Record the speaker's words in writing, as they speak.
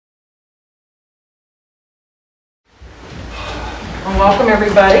Well, welcome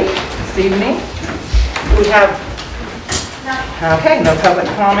everybody this evening. We have, okay, no public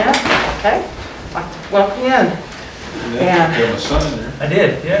comment. Okay, welcome in. And you have a son in there. I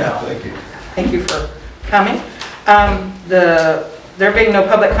did, yeah. Thank you. Thank you for coming. There being no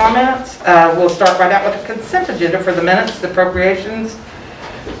public comments, we'll start right out with the consent agenda for the minutes, the appropriations,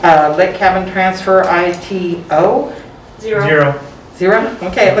 Lake Cabin Transfer ITO. Zero.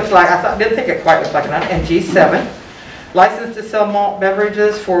 Okay, it looks like, didn't think it quite looked like none. And G7, license to sell malt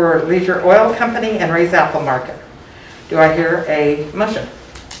beverages for Leisure Oil Company and Ray's Apple Market. Do I hear a motion?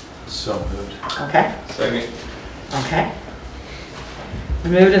 So moved. Okay. Second. Okay.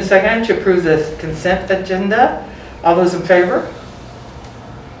 Moved and seconded to approve the consent agenda. All those in favor?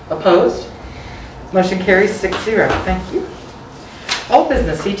 Opposed? Motion carries 6-0. Thank you. Old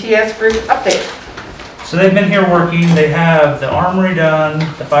business, CTS Group update. So they've been here working. They have the armory done,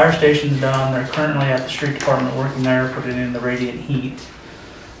 the fire station's done. They're currently at the street department working there, putting in the radiant heat.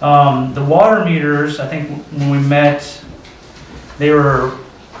 The water meters, I think when we met, they were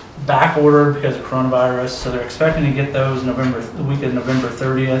back ordered because of coronavirus. So they're expecting to get those the week of November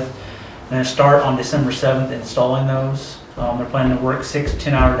 30th, and then start on December 7th installing those. They're planning to work 6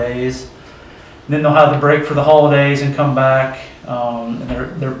 10-hour days. And then they'll have the break for the holidays and come back. And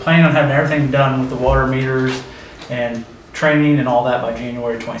they're planning on having everything done with the water meters and training and all that by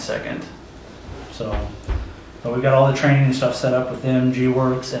January 22nd. So we've got all the training and stuff set up with them,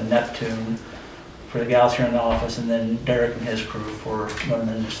 G-Works and Neptune for the gals here in the office, and then Derek and his crew for running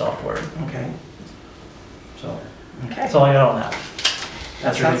the new software. Okay. So Okay. that's all I got on that.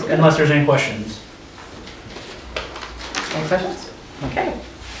 That sounds good. Unless there's any questions. Any questions? Okay.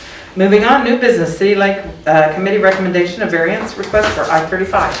 Moving on, new business, City Lake Committee recommendation of variance request for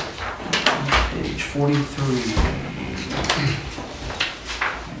I-35. Page 43.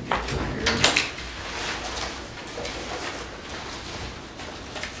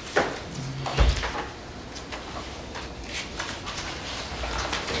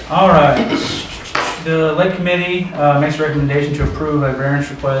 All right, the Lake Committee makes a recommendation to approve a variance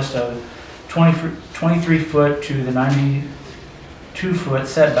request of 23 foot to the 92-foot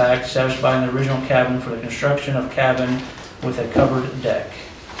setback established by the original cabin for the construction of cabin with a covered deck.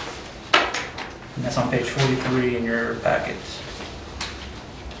 And that's on page 43 in your packets.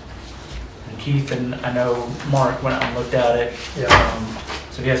 And Keith and I know Mark went out and looked at it.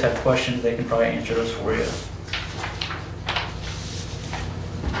 So if you guys have questions, they can probably answer those for you.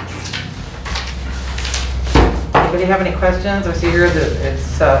 Anybody have any questions? I see here that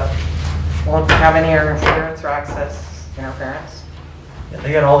it's won't have any interference or access interference. Yeah,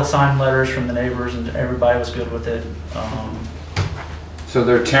 they got all the signed letters from the neighbors and everybody was good with it. So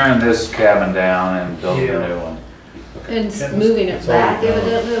they're tearing this cabin down and building Yeah. a new one. And moving it back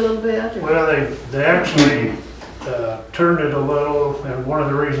evidently a little bit? Or? Well, they actually turned it a little, and one of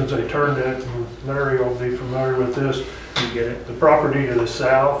the reasons they turned it, and Larry will be familiar with this, You get it? the property to the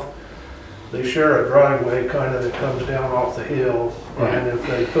south, they share a driveway kind of that comes down off the hill, and if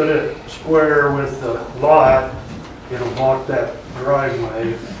they put it square with the lot, it'll block that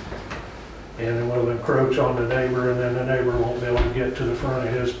driveway, and it will encroach on the neighbor, and then the neighbor won't be able to get to the front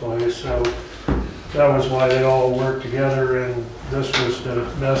of his place. So that was why they all worked together, and this was the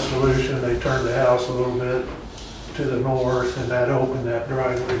best solution. They turned the house a little bit to the north, and that opened that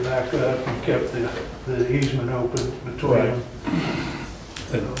driveway back up and kept the easement open between them.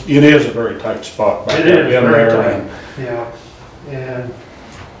 It is a very tight spot back It there. is very tight, yeah. And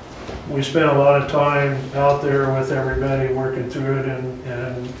we spent a lot of time out there with everybody working through it,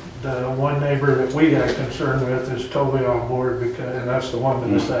 and the one neighbor that we got concerned with is totally on board, because, and that's the one to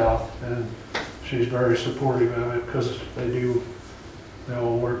the south, and she's very supportive of it because they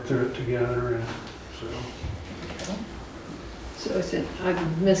all work through it together, and so. So it's I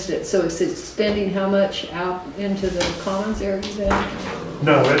missed it. So it's extending how much out into the commons area then?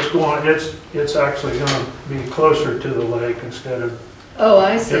 No, it's actually going to be closer to the lake instead of. Oh,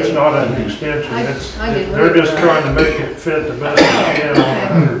 I see. It's not an extension. I didn't They're read just that. trying to make it fit the best they can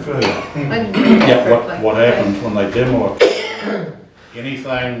on 100 foot. I didn't read that Yeah, correctly. what happens when they demo it,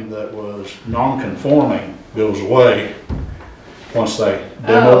 anything that was non-conforming goes away once they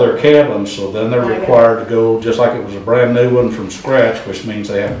demo their cabin, so then they're required to go, just like it was a brand new one from scratch, which means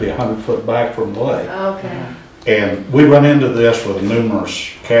they have to be 100 foot back from the lake. Okay. And we run into this with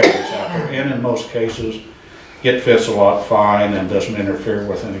numerous cabins out there, and in most cases, it fits a lot fine and doesn't interfere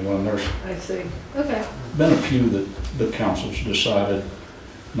with anyone. There's I see. Okay. been a few that the council's decided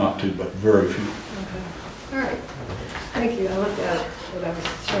not to, but very few. Okay. All right. Thank you. I looked at it, but I was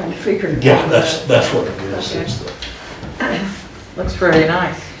trying to figure it out. Yeah, that's what it is. Okay. It's the- Looks really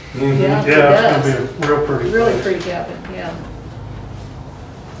nice. Yeah, it Yeah, does. it's going to be a real pretty Really place. pretty cabin, yeah.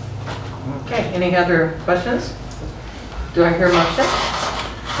 Okay, any other questions? Do I hear a motion?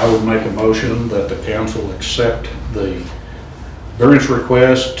 I would make a motion that the council accept the variance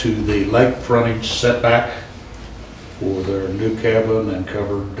request to the lake frontage setback for their new cabin and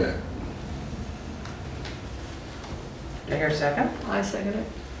covered deck. Do I hear a second? I second it.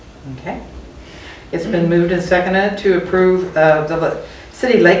 Okay. It's been moved and seconded to approve the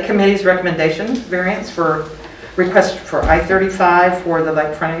City Lake Committee's recommendation variance for request for I-35 for the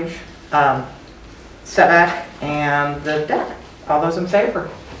lake frontage setback and the deck. All those in favor?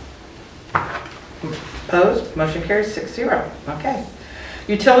 Opposed? Motion carries 6-0. Okay.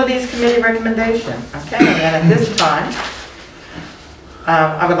 Utilities Committee recommendation. Okay, and at this time,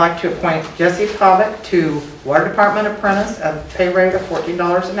 I would like to appoint Jesse Povick to Water Department apprentice at a pay rate of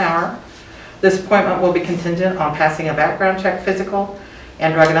 $14 an hour. This appointment will be contingent on passing a background check, physical,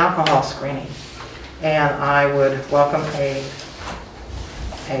 and drug and alcohol screening. And I would welcome an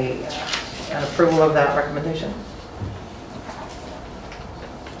approval of that recommendation.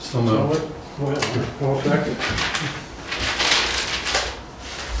 So moved. Well, second.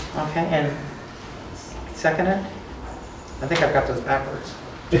 Okay, and seconded? I think I've got those backwards.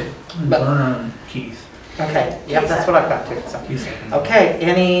 Verna and Keith. Okay, yep, that's what I've got too. So. Keith seconded. Okay,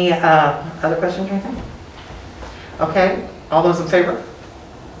 any other questions or anything? Okay, all those in favor?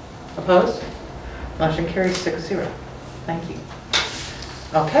 Opposed? Motion carries 6-0. Thank you.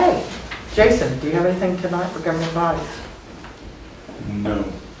 Okay, Jason, do you have anything tonight for governing bodies? No.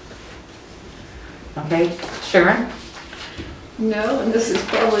 Okay, Sharon? No, and this is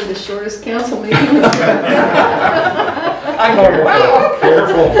probably the shortest council meeting. I'm going, wow.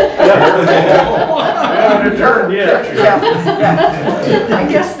 Careful. Haven't adjourned yet. Yeah.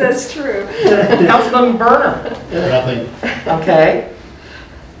 I guess that's true. Councilman Berner? Nothing. Okay.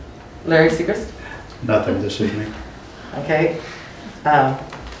 Larry Segrist? Nothing this evening. Okay.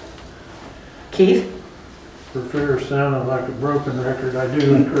 Keith? For fear of sounding like a broken record, I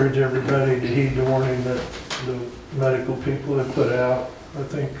do encourage everybody to heed the warning that the medical people have put out. I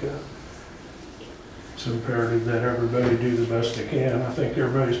think it's imperative that everybody do the best they can. I think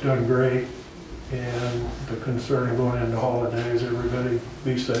everybody's done great, and the concern going into holidays, everybody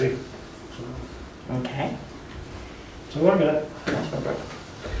be safe. So, Okay. that's all I got.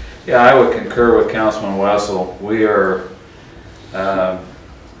 Yeah, I would concur with Councilman Wessel. We are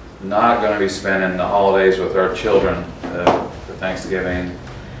not going to be spending the holidays with our children for Thanksgiving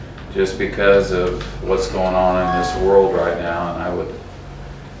just because of what's going on in this world right now. And I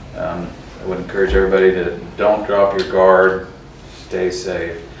would encourage everybody to don't drop your guard, stay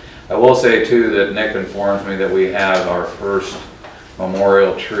safe. I will say too that Nick informs me that we have our first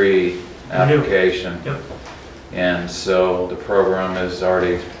memorial tree application. Yep. And so the program is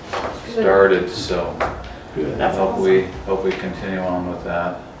already started, so That's hope awesome. we continue on with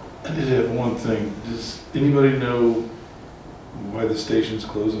that. I did have one thing. Does anybody know why the station's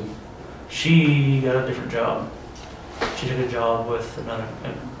closing? She got a different job. She took a job with another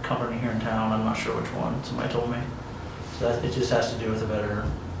company here in town. I'm not sure which one. Somebody told me. So it just has to do with a better.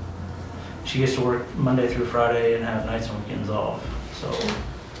 She gets to work Monday through Friday and have nights and weekends off. So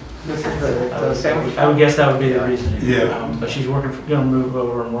This is the sandwich. I would guess that would be the reasoning. Yeah. But she's going to move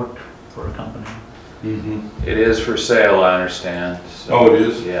over and work for a company. Mm-hmm. It is for sale, I understand. So, Oh, it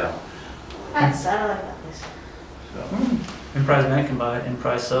is? Yeah. That's, I like this. So. Enterprise Bank can buy it.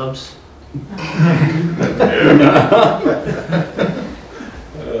 Enterprise Subs.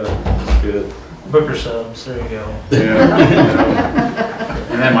 Good. Booker Subs. There you go. Yeah.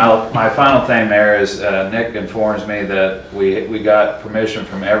 And then my final thing there is Nick informs me that we got permission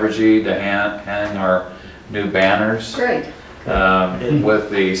from Evergy to hang our new banners Great. with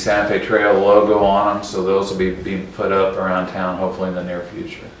the Santa Fe Trail logo on them. So those will be being put up around town hopefully in the near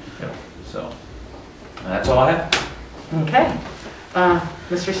future. Yep. So and that's all I have. Okay.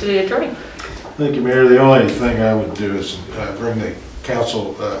 Mr. City Attorney? Thank you, Mayor. The only thing I would do is bring the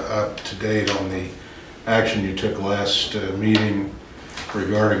council up to date on the action you took last meeting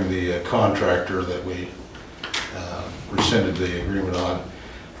regarding the contractor that we rescinded the agreement on.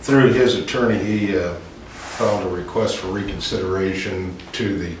 Through his attorney, he filed a request for reconsideration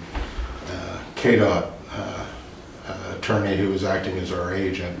to the KDOT attorney who was acting as our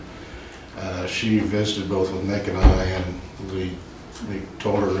agent. She visited both with Nick and I, and we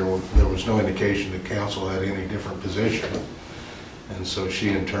told her there was no indication that council had any different position. And so she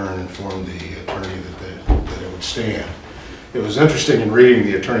in turn informed the attorney that it would stand. It was interesting in reading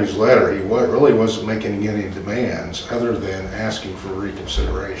the attorney's letter, he really wasn't making any demands other than asking for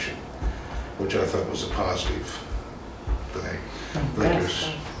reconsideration, which I thought was a positive thing.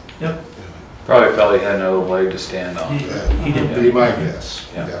 Yes. Yep. Probably felt he had no leg to stand on. He did. Be my guess.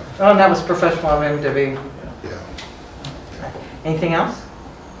 Yeah. Oh, and that was professional of him to be. Yeah. Anything else?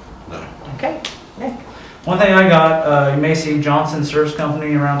 No. Okay, Nick. One thing I got, you may see Johnson Service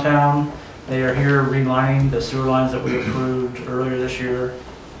Company around town. They are here relining the sewer lines that we approved earlier this year.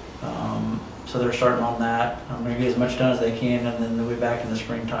 So they're starting on that. I'm gonna get as much done as they can, and then they'll be back in the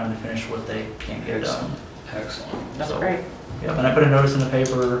springtime to finish what they can't get done. Excellent. That's So, great. Yep, and I put a notice in the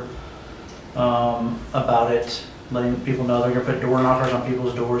paper, about it, letting people know they're gonna put door knockers on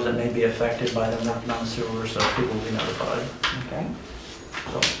people's doors that may be affected by them working on the sewer, so people will be notified. Okay,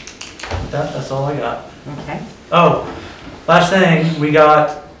 So, with that's all I got. okay. Oh, last thing, we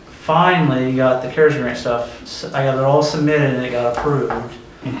finally got the CARES grant stuff. I got it all submitted and it got approved.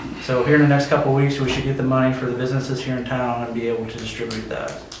 So here in the next couple of weeks, we should get the money for the businesses here in town and be able to distribute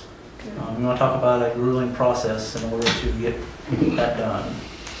that. We want to talk about a grueling process in order to get that done.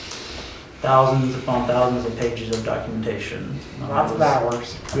 Thousands upon thousands of pages of documentation. Lots of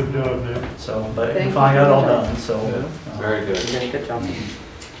hours. Good job, Nick. So, but we Thank you finally got it all for that. done, so. Very good. You did a good job.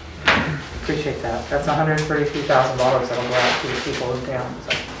 Appreciate that. That's $133,000 that'll go out to the people in town.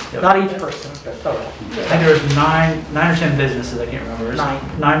 So. Yep. Not each person, but total. I think there was nine or 10 businesses, I can't remember.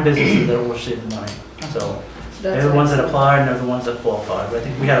 There's 9 businesses that will receive the money. So they're the ones that applied and they're the ones that qualified. But I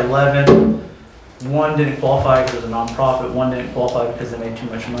think we had 11. One didn't qualify because it was a nonprofit. One didn't qualify because they made too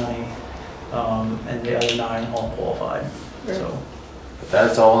much money. And the other 9 all qualified. So But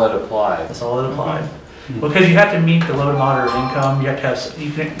that's all that applied. that's all that applied. Because you have to meet the low to moderate income. You have to have,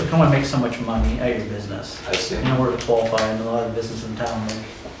 you can only make so much money at your business I see. in order to qualify. And a lot of businesses in town make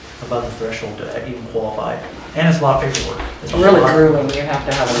above the threshold to even qualify. And it's a lot of paperwork. It's really grueling. You have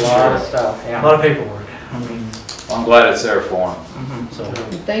to have a lot of stuff, A yeah. lot of paperwork. I mean, Well, I'm glad it's there for him. so.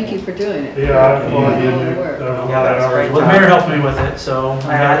 Thank you for doing it. Yeah, I applaud you, All the Nick. work. That was a Yeah, lot that of was great. hours. Well, the mayor helped me with it, so we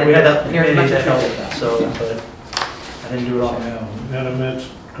I had didn't that hear as committee much that as you did. helped, so, but I didn't do it on my own. Had immense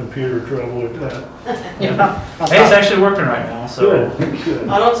computer trouble with that. Yeah. Hey, it's actually working right now, so. Good, good.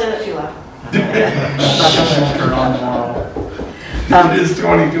 Oh, don't say that too loud. I'll turn it on tomorrow. It is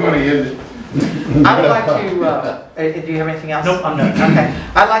 2020, isn't it? I would like to, do you have anything else? Nope, I'm done. Okay.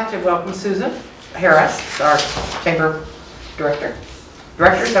 I'd like to welcome Susan Harris, our chamber director.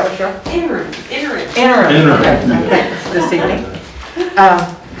 Director, is that what you're? Interim. Interim. Okay, this evening.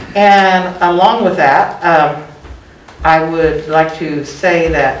 And along with that, I would like to say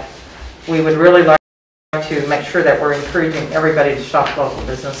that we would really like to make sure that we're encouraging everybody to shop local.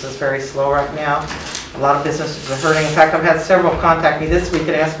 Business is very slow right now. A lot of businesses are hurting. In fact, I've had several contact me this week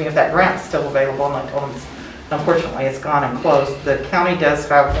and ask me if that grant's still available, and I told them, unfortunately, it's gone and closed. The county does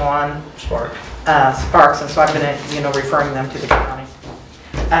have one, Spark. Sparks, and so I've been, referring them to the county.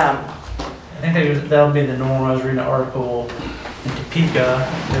 I think that'll be the norm. I was reading an article in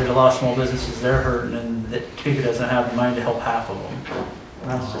Topeka. There's a lot of small businesses they're hurting, and that Topeka doesn't have the money to help half of them.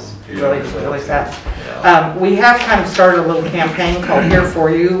 That's just really sad. Yeah. We have kind of started a little campaign called Here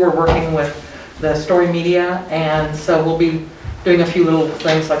For You. We're working with the Story Media, and so we'll be doing a few little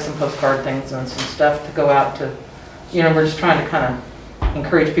things like some postcard things and some stuff to go out to, we're just trying to kind of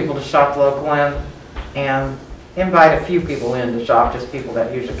encourage people to shop local and invite a few people in to shop, just people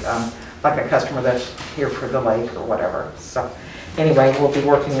that usually come, like a customer that's here for the lake or whatever. So anyway, we'll be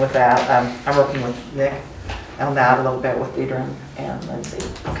working with that. I'm working with Nick on that a little bit with Deidre and Lindsay.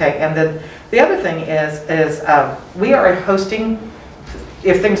 Okay, and then the other thing is we are hosting,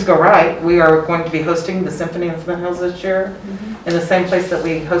 if things go right, we are going to be hosting the Symphony in Flint Hills this year in the same place that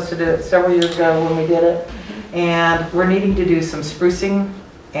we hosted it several years ago when we did it. And we're needing to do some sprucing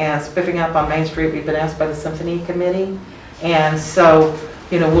and spiffing up on Main Street. We've been asked by the Symphony Committee. And so,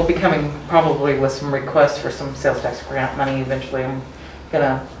 we'll be coming probably with some requests for some sales tax grant money eventually. I'm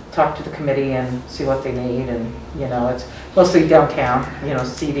gonna talk to the committee and see what they need, and it's mostly downtown,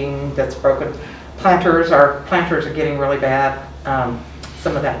 seating that's broken. Planters are getting really bad,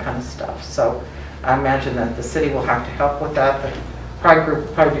 some of that kind of stuff. So I imagine that the city will have to help with that. The Pride Group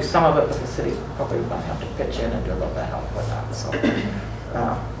will probably do some of it, but the city probably might have to pitch in and do a little bit of help with that. So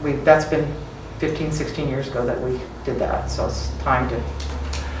that's been 15, 16 years ago that we did that. So it's time to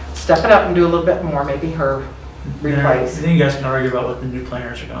step it up and do a little bit more, maybe her replace. Then you guys can argue about what the new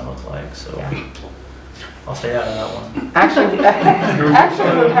planners are going to look like. So Yeah. I'll stay out of that one. Actually,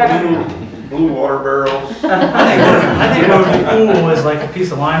 we're having, Blue water barrels. I think what would be cool is like a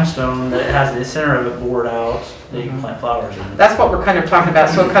piece of limestone that has the center of it bored out that you can plant flowers in. that's what we're kind of talking about.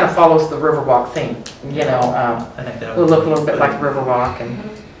 So it kind of follows the Riverwalk theme. I think that We'll would look a little bit like Riverwalk, and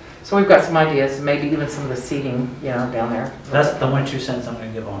so we've got some ideas, maybe even some of the seating, down there. That's the only 2 cents I'm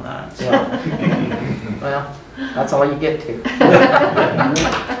going to give on that. So. Well, that's all you get to.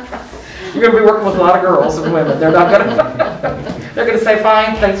 You're gonna be working with a lot of girls and women. They're not gonna, they're gonna say,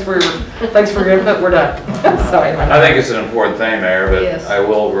 fine, thanks for your input, we're done. So anyway. I think it's an important thing, Mayor, Yes. but I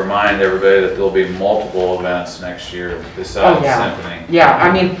will remind everybody that there'll be multiple events next year besides Oh, yeah. Symphony. Yeah,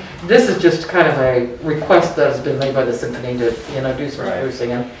 I mean, this is just kind of a request that has been made by the symphony to, do some Right. sprucing.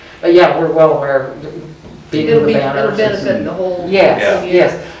 And But yeah, we're well aware of being It'll the be, banners. it'll benefit the whole. Yes, Yeah.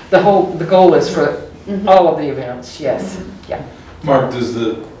 yes. The goal is for Mhm. all of the events, yes. Mark, does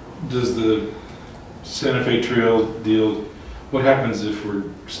the Santa Fe Trail deal, what happens if we're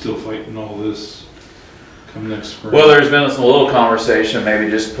still fighting all this come next spring? Well, there's been some little conversation,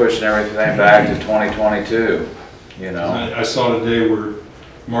 maybe just pushing everything back to 2022, you know? I saw today where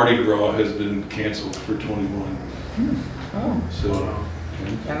Mardi Gras has been canceled for 21, Oh, so.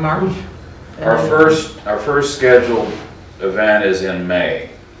 and March? Our first scheduled event is in May,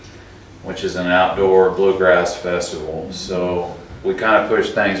 which is an outdoor bluegrass festival. So we kind of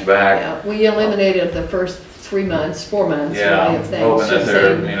pushed things back. Yeah, we eliminated the first 3 months, 4 months really of things. Hoping that just there,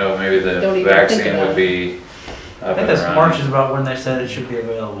 saying, maybe don't the even think vaccine about would be I up think and that's March is running. about when they said it should be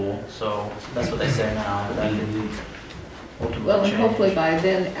available, so that's what they say now, but that could ultimately Well, and change. hopefully by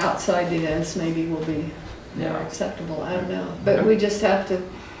then, outside events maybe will be more Yeah. acceptable, I don't know. But we just have to,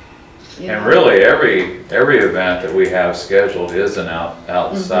 And really, every event that we have scheduled is an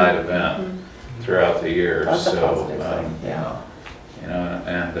outside event throughout the year. That's a So, positive thing, yeah.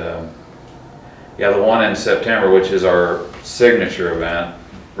 Yeah, the one in September, which is our signature event,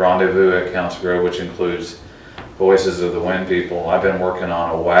 Rendezvous at Council Grove, which includes Voices of the Wind People. I've been working on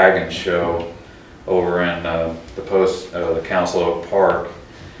a wagon show over in the Council Oak Park,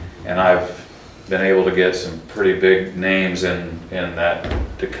 and I've been able to get some pretty big names in that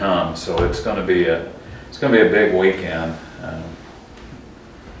to come. So it's going to be a big weekend.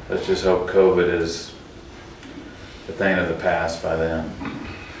 Let's just hope COVID is a thing of the past by then.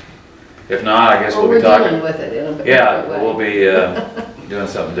 If not, I guess or we'll we're be talking. dealing with it in a different Yeah, way. we'll be doing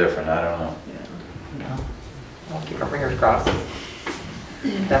something different. I don't know. I'll keep our fingers crossed.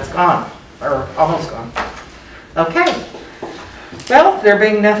 That's gone, or almost gone. Okay. Well, there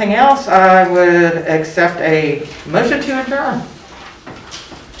being nothing else, I would accept a motion to adjourn.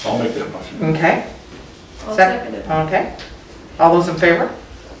 I'll make that motion. Okay? I'll second it. Okay. All those in favor?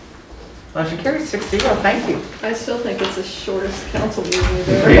 Motion carries 6-0. Thank you. I still think it's the shortest council meeting we've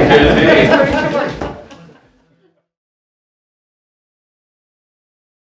ever Me too. had. Very short.